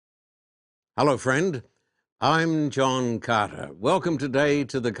Hello, friend. I'm John Carter. Welcome today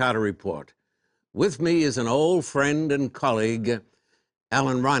to the Carter Report. With me is an old friend and colleague,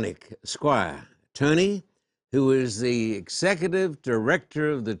 Alan Reinick, Esquire, attorney, who is the executive director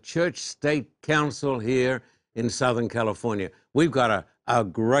of the Church State Council here in Southern California. We've got a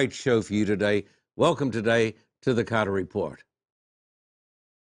great show for you today. Welcome today to the Carter Report.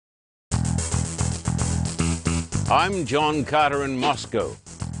 I'm John Carter in Moscow,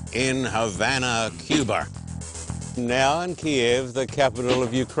 in Havana, Cuba, now in Kiev, the capital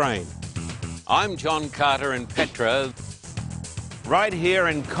of Ukraine. I'm John Carter in Petra, right here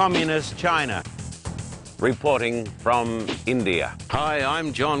in communist China, reporting from India. Hi,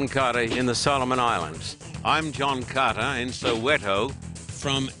 I'm John Carter in the Solomon Islands. I'm John Carter in Soweto,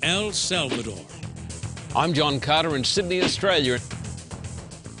 from El Salvador. I'm John Carter in Sydney, Australia.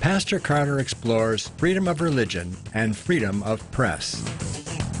 Pastor Carter explores freedom of religion and freedom of press.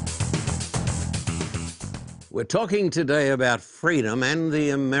 We're talking today about freedom and the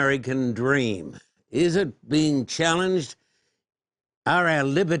American dream. Is it being challenged? Are our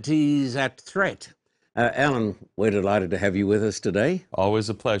liberties at threat? Alan, we're delighted to have you with us today. Always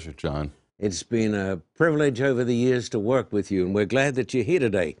a pleasure, John. It's been a privilege over the years to work with you, and we're glad that you're here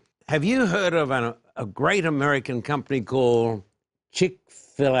today. Have you heard of a great American company called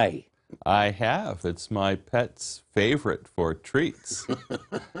Chick-fil-A? I have. It's my pet's favorite for treats.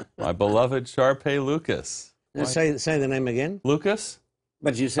 My beloved Sharpay Lucas. Say the name again. Lucas?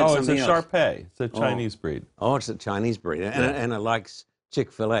 But you said Oh, something it's a else. Sharpay. It's a Chinese breed. Oh, it's a Chinese breed, and it likes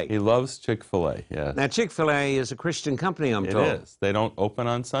Chick-fil-A. He loves Chick-fil-A, yeah. Now, Chick-fil-A is a Christian company, I'm told. It is. They don't open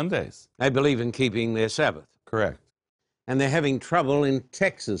on Sundays. They believe in keeping their Sabbath. Correct. And they're having trouble in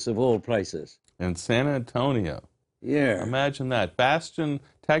Texas, of all places. In San Antonio. Yeah. Imagine that. Bastion,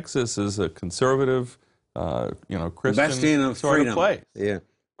 Texas is a conservative, Christian Bastion of sort freedom. of place. Yeah.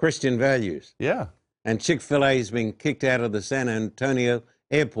 Christian values. Yeah. And Chick-fil-A's been kicked out of the San Antonio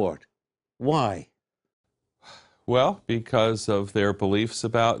airport. Why? Well, because of their beliefs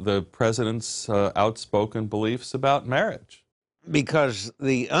about the president's outspoken beliefs about marriage. Because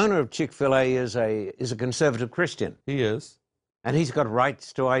the owner of Chick-fil-A is a conservative Christian. He is. And he's got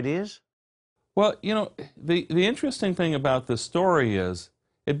rights to ideas? Well, the interesting thing about this story is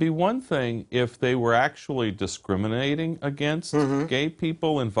it'd be one thing if they were actually discriminating against gay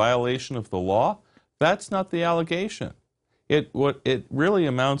people in violation of the law. That's not the allegation. It really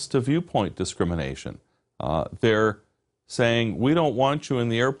amounts to viewpoint discrimination. They're saying, we don't want you in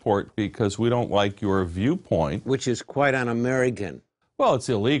the airport because we don't like your viewpoint. Which is quite un-American. Well, it's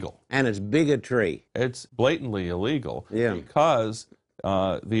illegal. And it's bigotry. It's blatantly illegal. Yeah. Because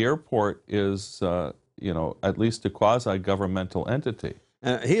the airport is, at least a quasi-governmental entity.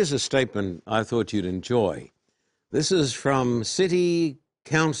 Here's a statement I thought you'd enjoy. This is from City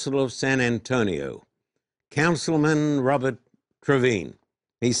Council of San Antonio, Councilman Robert Trevine.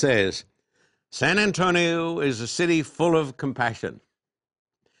 He says, San Antonio is a city full of compassion,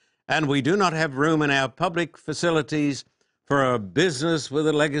 and we do not have room in our public facilities for a business with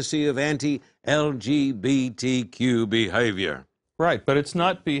a legacy of anti-LGBTQ behavior. Right, but it's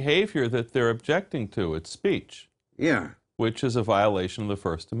not behavior that they're objecting to, it's speech. Yeah. Which is a violation of the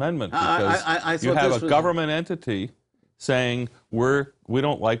First Amendment, I because you have a government entity saying, we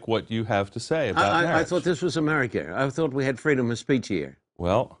don't like what you have to say about marriage. I thought this was America. I thought we had freedom of speech here.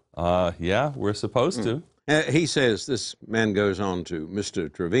 Well, yeah, we're supposed to. He says, this man goes on to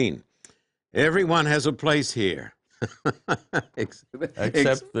Mr. Trevine, everyone has a place here.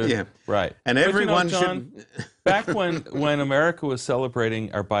 Right. And everyone John, should... back when America was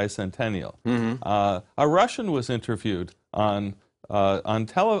celebrating our bicentennial, a Russian was interviewed on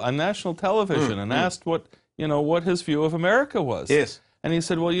national television and asked what his view of America was. Yes. And he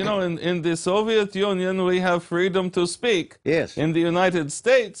said, well, in the Soviet Union, we have freedom to speak. Yes. In the United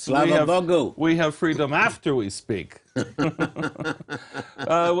States, we have freedom after we speak.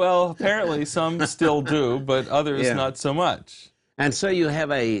 Well, apparently some still do, but others not so much. And so you have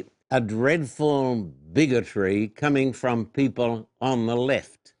a dreadful bigotry coming from people on the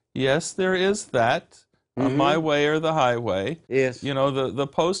left. Yes, there is that. My way or the highway. Yes. The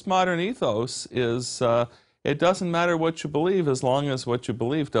postmodern ethos is... it doesn't matter what you believe as long as what you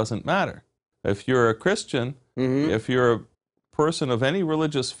believe doesn't matter. If you're a Christian, if you're a person of any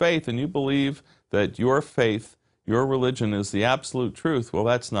religious faith and you believe that your faith, your religion is the absolute truth, well,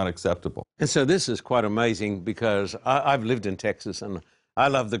 that's not acceptable. And so this is quite amazing because I've lived in Texas and I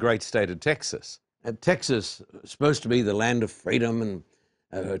love the great state of Texas. Texas is supposed to be the land of freedom and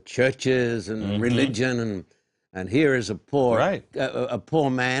churches and religion, and here is a poor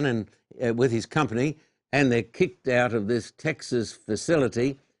man and with his company, and they're kicked out of this Texas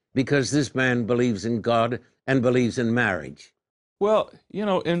facility because this man believes in God and believes in marriage. Well,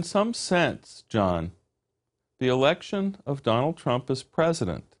 in some sense, John, the election of Donald Trump as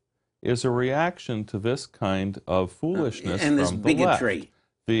president is a reaction to this kind of foolishness and this from the bigotry.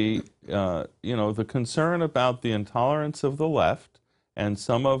 left. The concern about the intolerance of the left and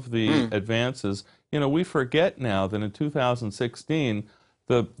some of the advances. We forget now that in 2016,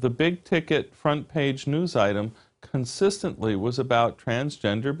 the big ticket front page news item consistently was about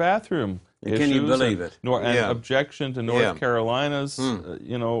transgender bathroom issues. Can you believe it? And Yeah. objection to North Carolina's,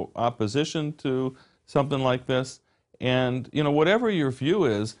 opposition to something like this. And, whatever your view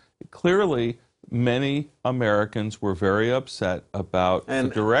is, clearly many Americans were very upset about the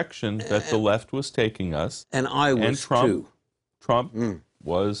direction that the left was taking us. And I was too. Trump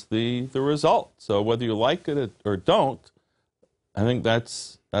was the result. So whether you like it or don't, I think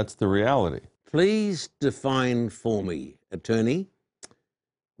that's the reality. Please define for me, attorney,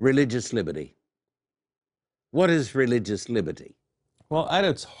 religious liberty. What is religious liberty? Well, at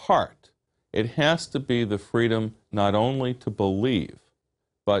its heart, it has to be the freedom not only to believe,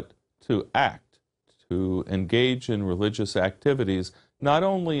 but to act, to engage in religious activities, not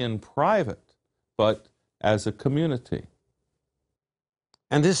only in private, but as a community.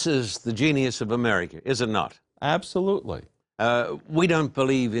 And this is the genius of America, is it not? Absolutely. We don't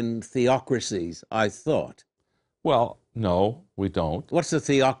believe in theocracies, I thought. Well, no, we don't. What's a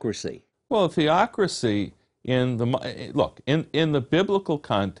theocracy? Well, a theocracy in the biblical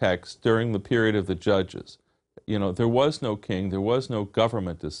context during the period of the judges, there was no king, there was no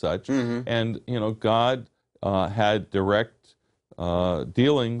government as such, and God had direct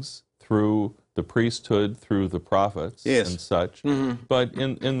dealings through the priesthood, through the prophets and such. But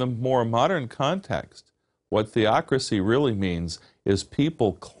in the more modern context, what theocracy really means is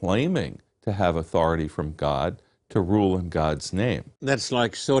people claiming to have authority from God to rule in God's name. That's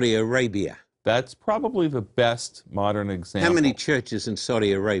like Saudi Arabia. That's probably the best modern example. How many churches in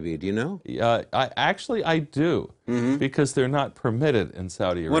Saudi Arabia, do you know? I do, because they're not permitted in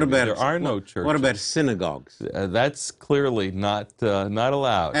Saudi Arabia. There are no churches. What about synagogues? That's clearly not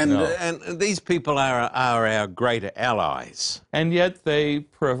allowed. And these people are our greater allies. And yet they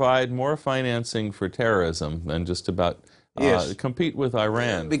provide more financing for terrorism than just about compete with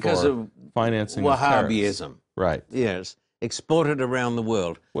Iran because for of financing Wahhabism. Of right. Yes. Exported around the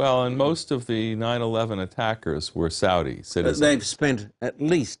world. Well, and most of the 9/11 attackers were Saudi citizens. They've spent at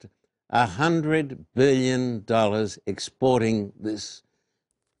least $100 billion exporting this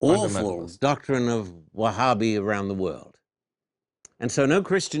awful doctrine of Wahhabi around the world. And so no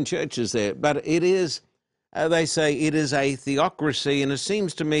Christian churches there, but it is, they say it is a theocracy, and it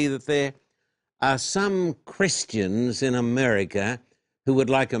seems to me that there are some Christians in America who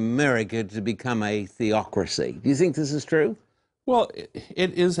would like America to become a theocracy. Do you think this is true? Well,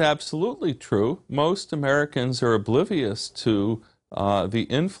 it is absolutely true. Most Americans are oblivious to the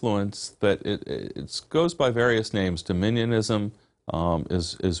influence that it goes by various names. Dominionism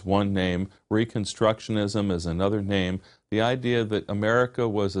is one name. Reconstructionism is another name. The idea that America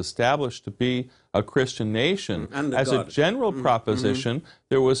was established to be a Christian nation. As a general proposition,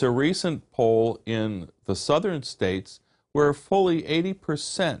 there was a recent poll in the southern states where fully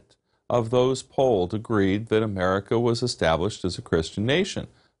 80% of those polled agreed that America was established as a Christian nation.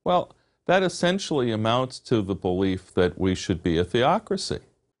 Well, that essentially amounts to the belief that we should be a theocracy.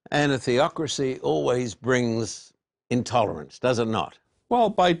 And a theocracy always brings intolerance, does it not? Well,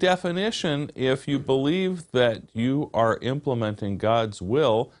 by definition, if you believe that you are implementing God's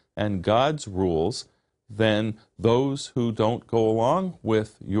will and God's rules, then those who don't go along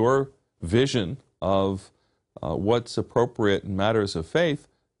with your vision of what's appropriate in matters of faith,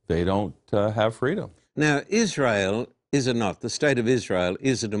 they don't have freedom. Now, Israel, is it not? The state of Israel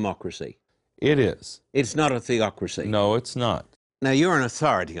is a democracy. It is. It's not a theocracy. No, it's not. Now, you're an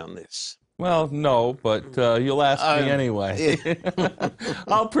authority on this. Well, no, but you'll ask me anyway.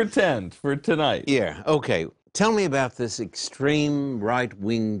 I'll pretend for tonight. Yeah, okay. Tell me about this extreme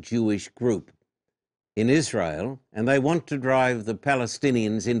right-wing Jewish group in Israel, and they want to drive the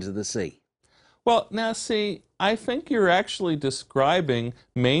Palestinians into the sea. Well, now see, I think you're actually describing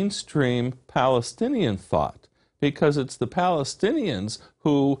mainstream Palestinian thought, because it's the Palestinians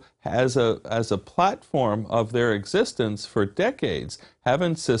who, as a platform of their existence for decades, have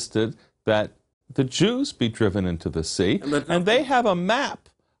insisted that the Jews be driven into the sea, and they have a map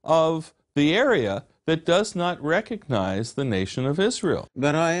of the area that does not recognize the nation of Israel.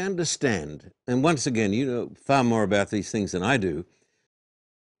 But I understand, and once again, you know far more about these things than I do,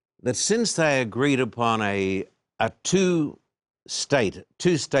 that since they agreed upon a two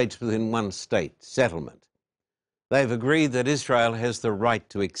states within one state settlement, They've agreed that Israel has the right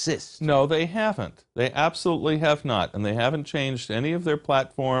to exist. No, they haven't. They absolutely have not, and they haven't changed any of their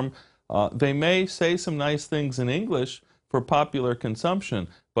platform. They may say some nice things in English for popular consumption,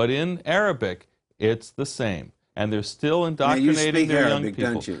 but in Arabic, it's the same. And they're still indoctrinating their young Arabic,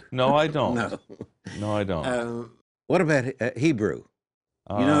 people. don't you? No, I don't. No. No, I don't. What about Hebrew?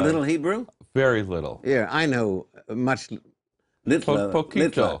 You know a little Hebrew? Very little. Yeah, I know much little.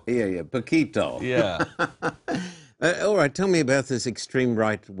 Poquito. Yeah, poquito. Yeah. All right, tell me about this extreme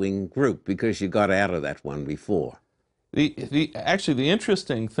right-wing group, because you got out of that one before. Actually, the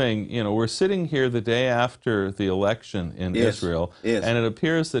interesting thing, we're sitting here the day after the election in Israel, and it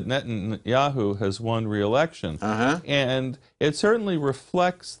appears that Netanyahu has won re-election. And it certainly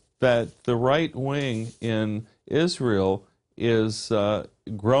reflects that the right wing in Israel is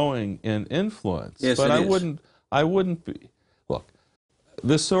growing in influence. Yes, but it is. I wouldn't be. Look,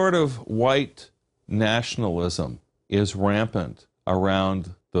 this sort of white nationalism is rampant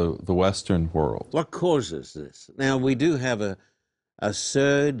around the Western world. What causes this? Now, we do have a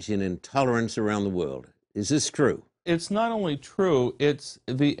surge in intolerance around the world. Is this true? It's not only true, it's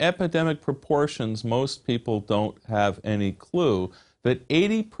the epidemic proportions. Most people don't have any clue that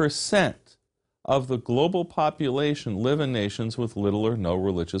 80% of the global population live in nations with little or no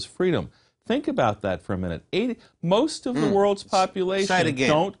religious freedom. Think about that for a minute. Most of the world's population Say it again.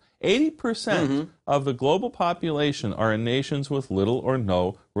 don't. 80% of the global population are in nations with little or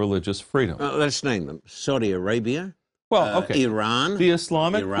no religious freedom. Let's name them. Saudi Arabia. Well, okay. Iran. The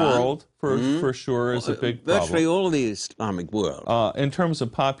Islamic Iran. world, for sure, is a big problem. Virtually all the Islamic world. In terms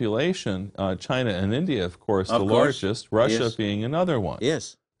of population, China and India, of course, Of the course. largest, Russia Yes. being another one.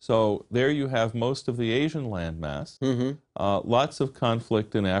 Yes. So there you have most of the Asian landmass, lots of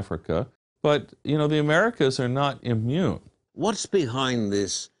conflict in Africa. But, the Americas are not immune. What's behind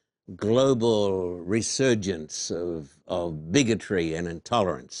this global resurgence of bigotry and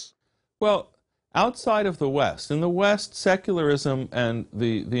intolerance? Well, outside of the West, in the West, secularism and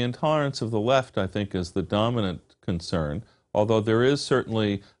the intolerance of the left, I think, is the dominant concern, although there is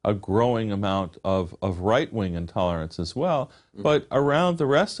certainly a growing amount of right-wing intolerance as well. But around the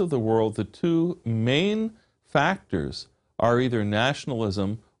rest of the world, the two main factors are either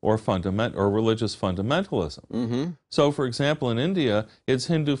nationalism or religious fundamentalism. So, for example, in India, it's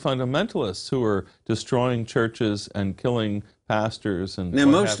Hindu fundamentalists who are destroying churches and killing pastors and Now,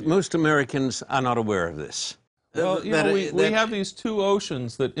 what have you. most Americans are not aware of this. Well, we have these two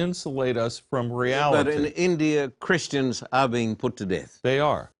oceans that insulate us from reality. But in India, Christians are being put to death They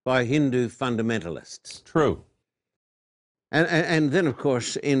are. by Hindu fundamentalists. True. And then, of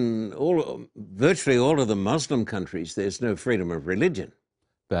course, in virtually all of the Muslim countries, there's no freedom of religion.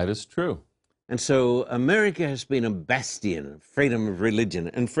 That is true. And so America has been a bastion of freedom of religion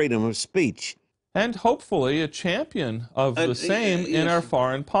and freedom of speech. And hopefully a champion of the same in our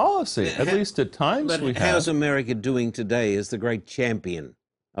foreign policy. At least at times But we how's have. America doing today as the great champion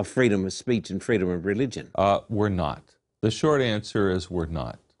of freedom of speech and freedom of religion? We're not. The short answer is we're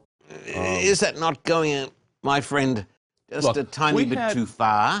not. Is that not going, my friend, just Look, a tiny we bit had- too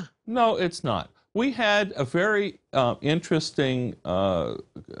far? No, it's not. We had a very interesting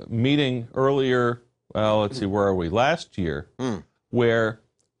meeting earlier, well, let's see, where are we? Last year, where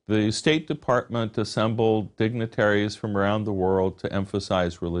the State Department assembled dignitaries from around the world to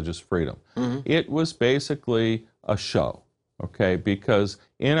emphasize religious freedom. It was basically a show, okay? Because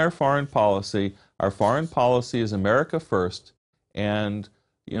in our foreign policy is America first, and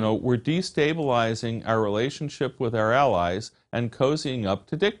we're destabilizing our relationship with our allies and cozying up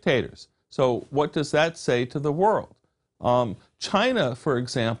to dictators. So what does that say to the world? China, for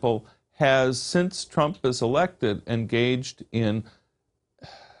example, has, since Trump is elected, engaged in,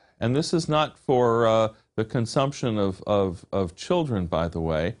 and this is not for the consumption of children, by the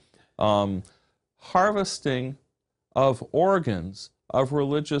way, harvesting of organs of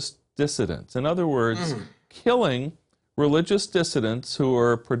religious dissidents. In other words, killing religious dissidents who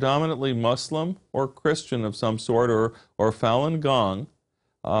are predominantly Muslim or Christian of some sort, or Falun Gong,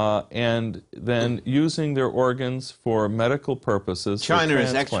 and then using their organs for medical purposes. China for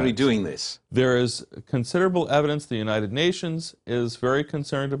is actually transplants. doing this. There is considerable evidence. The United Nations is very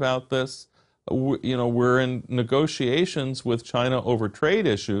concerned about this. We're in negotiations with China over trade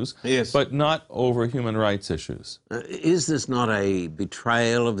issues, Yes. but not over human rights issues. Is this not a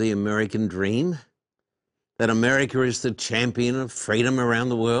betrayal of the American dream? That America is the champion of freedom around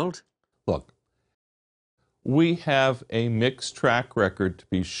the world? Look, we have a mixed track record, to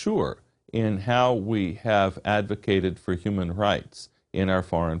be sure, in how we have advocated for human rights in our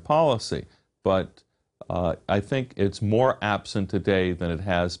foreign policy. But I think it's more absent today than it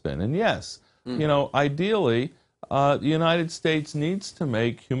has been. And yes, ideally, the United States needs to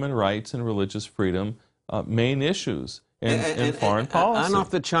make human rights and religious freedom main issues in foreign policy. Are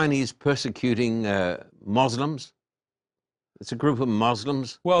not the Chinese persecuting Muslims? It's a group of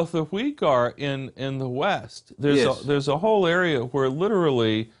Muslims. Well, the Uyghur in the West, Yes. there's a whole area where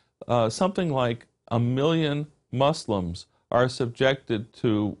literally something like 1 million Muslims are subjected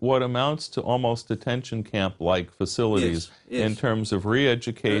to what amounts to almost detention camp-like facilities Yes, yes. in terms of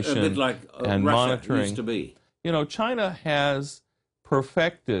re-education A bit like and Russia monitoring. used to be. You know, China has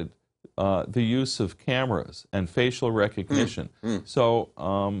perfected the use of cameras and facial recognition. So,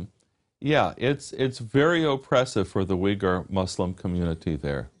 yeah, it's very oppressive for the Uyghur Muslim community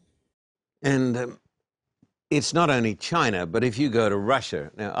there. And it's not only China, but if you go to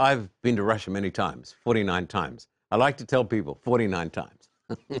Russia, now I've been to Russia many times, 49 times. I like to tell people 49 times.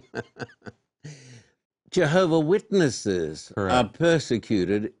 Jehovah Witnesses are Correct.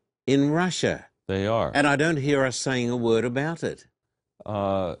 persecuted in Russia. They are. And I don't hear us saying a word about it.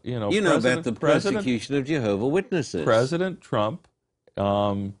 You know about the persecution of Jehovah Witnesses. President Trump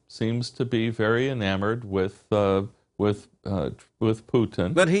seems to be very enamored with Putin.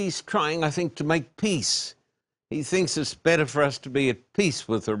 But he's trying, I think, to make peace. He thinks it's better for us to be at peace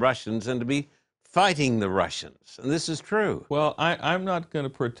with the Russians than to be fighting the Russians. And this is true. Well, I'm not going to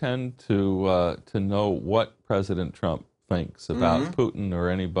pretend to know what President Trump thinks about Putin or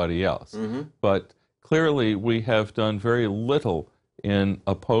anybody else. But clearly we have done very little in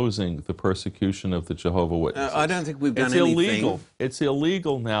opposing the persecution of the Jehovah Witnesses. I don't think we've done It's anything. illegal. It's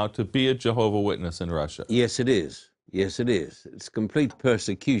illegal now to be a Jehovah Witness in Russia. Yes, it is. Yes, it is. It's complete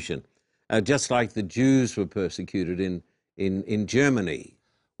persecution, just like the Jews were persecuted in Germany.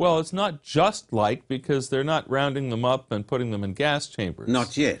 Well, it's not just like, because they're not rounding them up and putting them in gas chambers.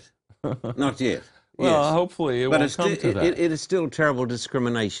 Not yet. Not yet. Well, Yes. hopefully it But won't come to that. it is still terrible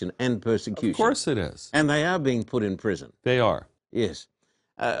discrimination and persecution. Of course it is. And they are being put in prison. They are. Yes.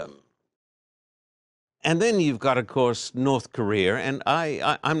 And then you've got, of course, North Korea. And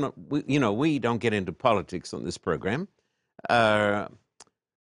I'm not, we don't get into politics on this program. I'm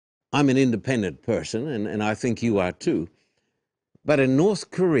an independent person, and I think you are too. But in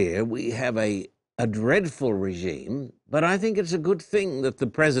North Korea, we have a dreadful regime, but I think it's a good thing that the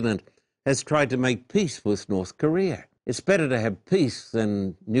president has tried to make peace with North Korea. It's better to have peace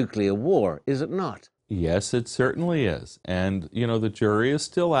than nuclear war, is it not? Yes, it certainly is. And, you know, the jury is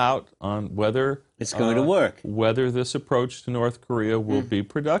still out on whether It's going to work. whether this approach to North Korea will be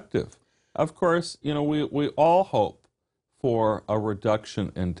productive. Of course, you know, we all hope for a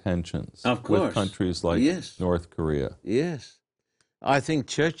reduction in tensions Of course. with countries like Yes. North Korea. Yes. I think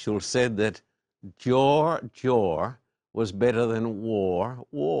Churchill said that jaw was better than war.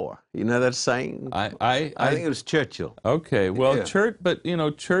 You know that saying? I think it was Churchill. Okay, well, Yeah. but you know,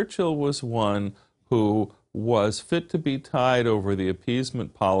 Churchill was one who was fit to be tied over the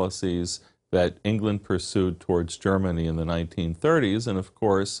appeasement policies that England pursued towards Germany in the 1930s, and of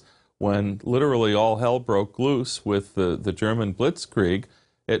course, when literally all hell broke loose with the German Blitzkrieg,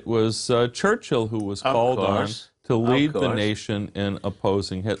 it was Churchill who was called on to lead the nation in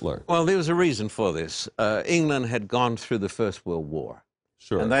opposing Hitler. Well, there was a reason for this. England had gone through the First World War.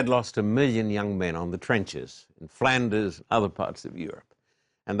 Sure. And they'd lost 1 million young men on the trenches in Flanders and other parts of Europe.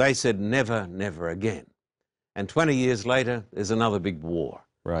 And they said, never, never again. And 20 years later, there's another big war.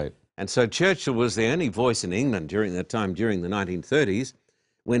 Right. And so Churchill was the only voice in England during that time, during the 1930s,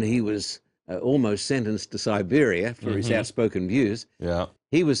 when he was almost sentenced to Siberia for his outspoken views. Yeah.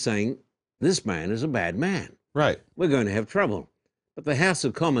 He was saying, this man is a bad man. Right. We're going to have trouble. But the House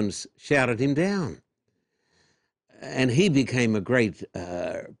of Commons shouted him down. And he became a great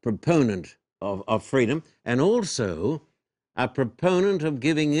proponent of freedom, and also a proponent of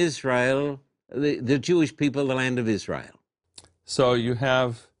giving Israel, the Jewish people, the land of Israel. So you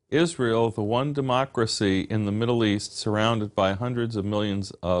have Israel, the one democracy in the Middle East, surrounded by hundreds of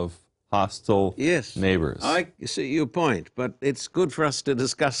millions of hostile neighbors. I see your point, but it's good for us to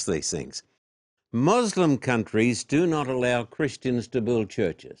discuss these things. Muslim countries do not allow Christians to build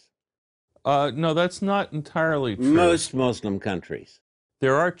churches. No, that's not entirely true. Most Muslim countries.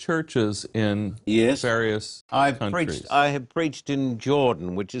 There are churches in various countries. I have preached in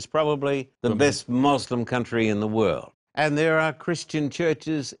Jordan, which is probably the best Muslim country in the world. And there are Christian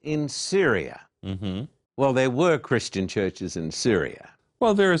churches in Syria. Well, there were Christian churches in Syria.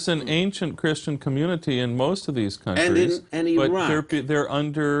 Well, there's an ancient Christian community in most of these countries, and Iraq. but they're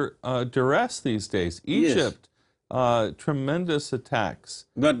under duress these days. Egypt, tremendous attacks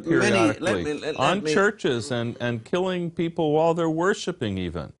But periodically on churches and killing people while they're worshiping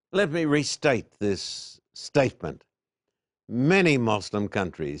even. Let me restate this statement. Many Muslim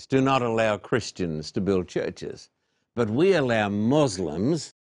countries do not allow Christians to build churches. But we allow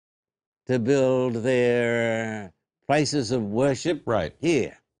Muslims to build their places of worship Right.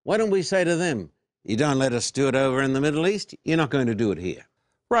 here. Why don't we say to them, you don't let us do it over in the Middle East, you're not going to do it here.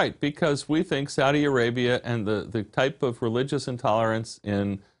 Right, because we think Saudi Arabia and the type of religious intolerance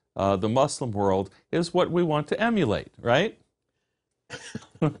in the Muslim world is what we want to emulate, right?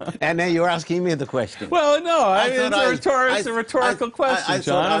 And now you're asking me the question. Well, no, it's a rhetorical question,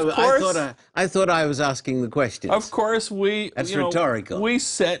 John. Of course, I thought I was asking the question. of course, That's rhetorical. We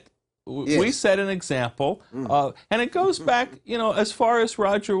set an example, and it goes back, as far as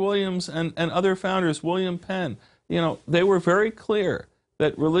Roger Williams and other founders, William Penn. They were very clear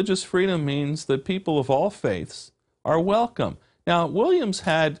that religious freedom means that people of all faiths are welcome. Now, Williams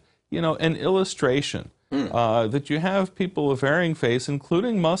had, an illustration that you have people of varying faiths,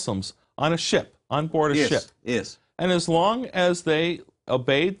 including Muslims, on board a ship. Yes. And as long as they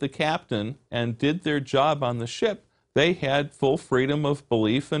obeyed the captain and did their job on the ship, they had full freedom of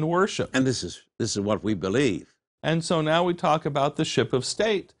belief and worship. And this is what we believe. And so now we talk about the ship of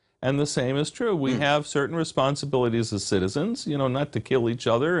state. And the same is true. We have certain responsibilities as citizens, not to kill each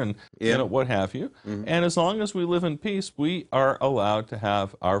other and what have you. And as long as we live in peace, we are allowed to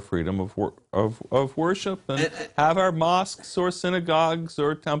have our freedom of worship and have our mosques or synagogues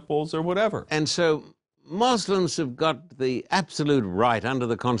or temples or whatever. And so Muslims have got the absolute right under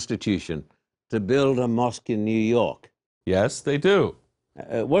the Constitution to build a mosque in New York. Yes, they do.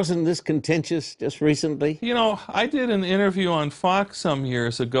 Wasn't this contentious just recently? I did an interview on Fox some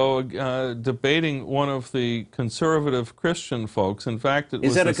years ago debating one of the conservative Christian folks. In fact,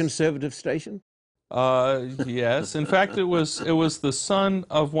 Is that a conservative station? Yes. In fact, it was the son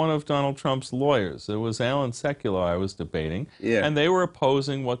of one of Donald Trump's lawyers. It was Alan Sekulow I was debating. Yeah. And they were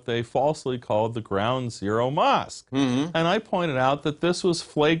opposing what they falsely called the Ground Zero Mosque. And I pointed out that this was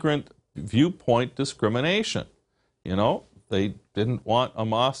flagrant viewpoint discrimination. They didn't want a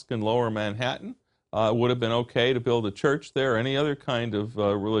mosque in Lower Manhattan. It would have been okay to build a church there, any other kind of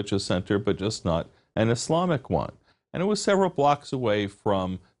religious center, but just not an Islamic one. And it was several blocks away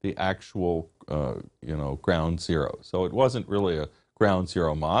from the actual, Ground Zero. So it wasn't really a Ground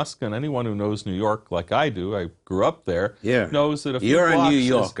Zero mosque. And anyone who knows New York like I do, I grew up there, knows that a few You're blocks a New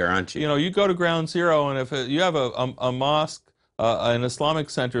Yorker, aren't you? You go to Ground Zero, and if you have a mosque, an Islamic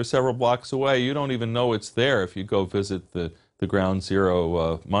center several blocks away, you don't even know it's there if you go visit the Ground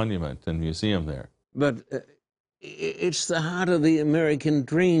Zero monument and museum there. But it's the heart of the American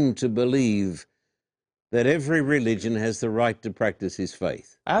dream to believe that every religion has the right to practice his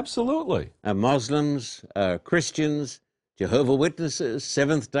faith. Absolutely. Muslims, Christians, Jehovah's Witnesses,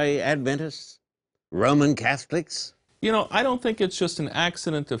 Seventh-day Adventists, Roman Catholics. I don't think it's just an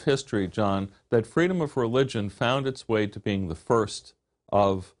accident of history, John, that freedom of religion found its way to being the first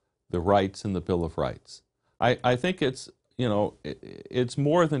of the rights in the Bill of Rights. I think it's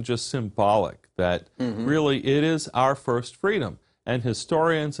more than just symbolic, that really it is our first freedom. And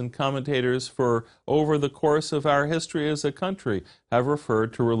historians and commentators for over the course of our history as a country have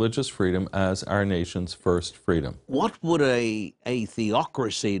referred to religious freedom as our nation's first freedom. What would a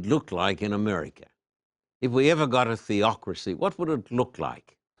theocracy look like in America? If we ever got a theocracy, what would it look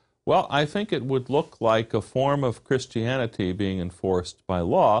like? Well, I think it would look like a form of Christianity being enforced by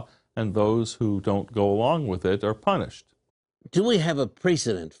law, and those who don't go along with it are punished. Do we have a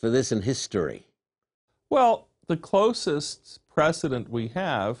precedent for this in history? Well, the closest precedent we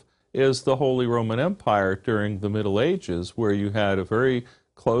have is the Holy Roman Empire during the Middle Ages, where you had a very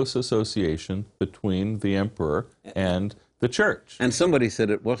close association between the emperor and the church. And somebody said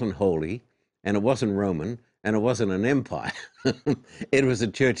it wasn't holy, and it wasn't Roman, and it wasn't an empire. It was a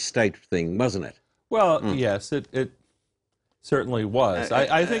church-state thing, wasn't it? Well, yes, it certainly was.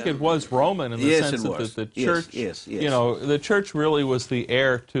 I think it was Roman in the sense that the church, yes. The church really was the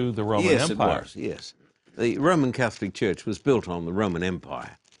heir to the Roman Empire. Yes. The Roman Catholic Church was built on the Roman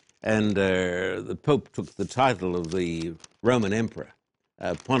Empire, and the Pope took the title of the Roman Emperor,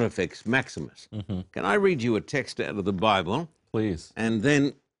 Pontifex Maximus. Can I read you a text out of the Bible? Please. And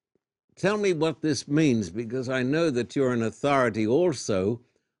then tell me what this means, because I know that you're an authority also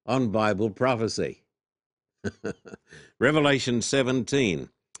on Bible prophecy. Revelation 17.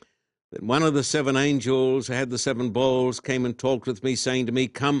 That one of the seven angels who had the seven bowls came and talked with me, saying to me,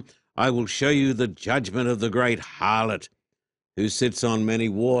 "Come, I will show you the judgment of the great harlot who sits on many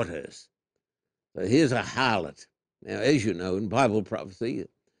waters." So here's a harlot. Now, as you know, in Bible prophecy,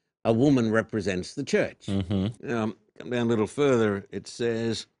 a woman represents the church. Come down a little further, it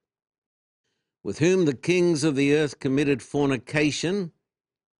says, "With whom the kings of the earth committed fornication,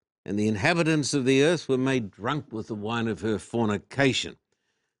 and the inhabitants of the earth were made drunk with the wine of her fornication."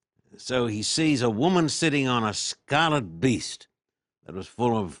 So he sees a woman sitting on a scarlet beast that was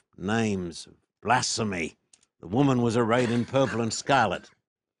full of names of blasphemy. The woman was arrayed in purple and scarlet.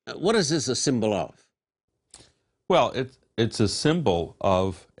 What is this a symbol of? Well, it's a symbol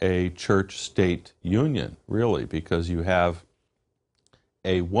of a church-state union, really, because you have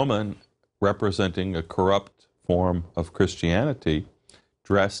a woman representing a corrupt form of Christianity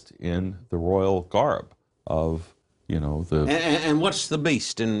dressed in the royal garb of, the... And what's the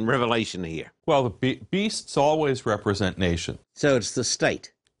beast in Revelation here? Well, the beasts always represent nation. So it's the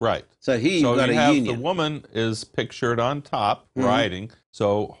state. Right. So here you've got a union. The woman is pictured on top, riding,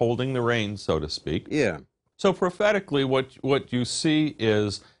 so holding the reins, so to speak. Yeah. So prophetically, what you see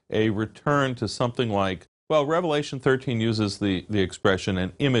is a return to something like, well, Revelation 13 uses the expression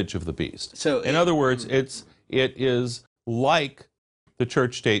an image of the beast. So in other words, it is like the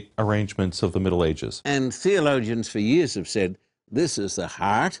church-state arrangements of the Middle Ages. And theologians for years have said this is the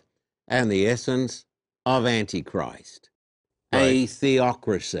heart and the essence of Antichrist, a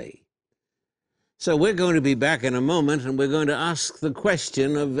theocracy. So we're going to be back in a moment, and we're going to ask the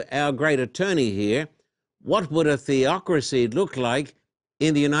question of our great attorney here, what would a theocracy look like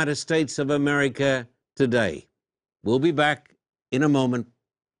in the United States of America today? We'll be back in a moment.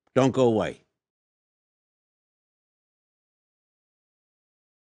 Don't go away.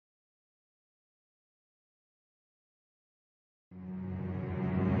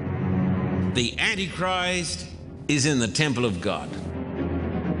 The Antichrist is in the temple of God.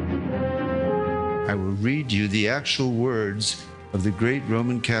 I will read you the actual words of the great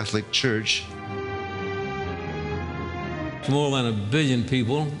Roman Catholic Church. More than 1 billion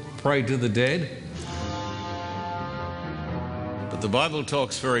people pray to the dead. But the Bible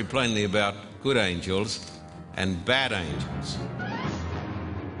talks very plainly about good angels and bad angels.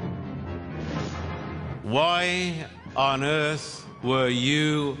 Why on earth were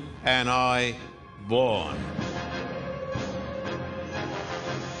you and I born?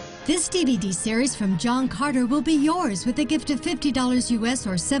 This DVD series from John Carter will be yours with a gift of $50 US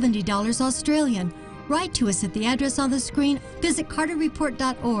or $70 Australian. Write to us at the address on the screen. Visit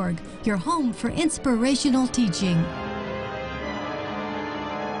carterreport.org, your home for inspirational teaching.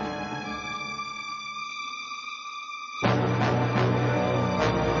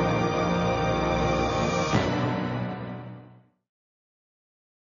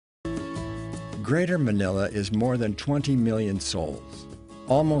 Greater Manila is more than 20 million souls.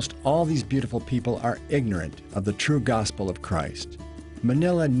 Almost all these beautiful people are ignorant of the true gospel of Christ.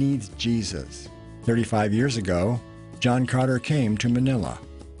 Manila needs Jesus. 35 years ago, John Carter came to Manila.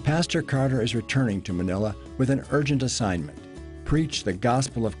 Pastor Carter is returning to Manila with an urgent assignment. Preach the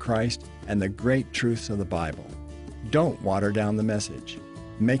gospel of Christ and the great truths of the Bible. Don't water down the message.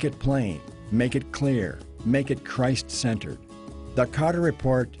 Make it plain, make it clear, make it Christ-centered. The Carter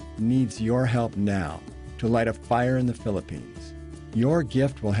Report needs your help now to light a fire in the Philippines. Your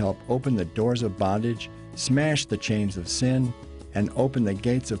gift will help open the doors of bondage, smash the chains of sin, and open the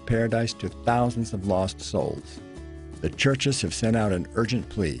gates of paradise to thousands of lost souls. The churches have sent out an urgent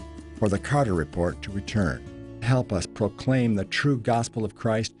plea for the Carter Report to return. Help us proclaim the true gospel of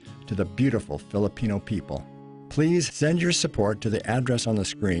Christ to the beautiful Filipino people. Please send your support to the address on the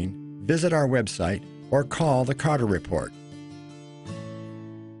screen, visit our website, or call the Carter Report.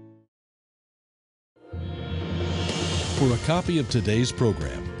 For a copy of today's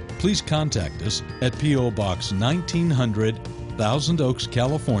program, please contact us at P.O. Box 1900, Thousand Oaks,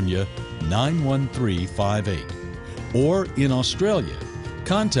 California, 91358. Or in Australia,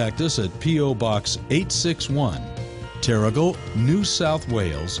 contact us at P.O. Box 861, Terrigal, New South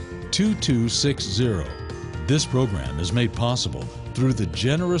Wales, 2260. This program is made possible through the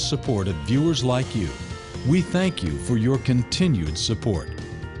generous support of viewers like you. We thank you for your continued support.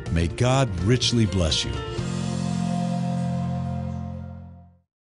 May God richly bless you.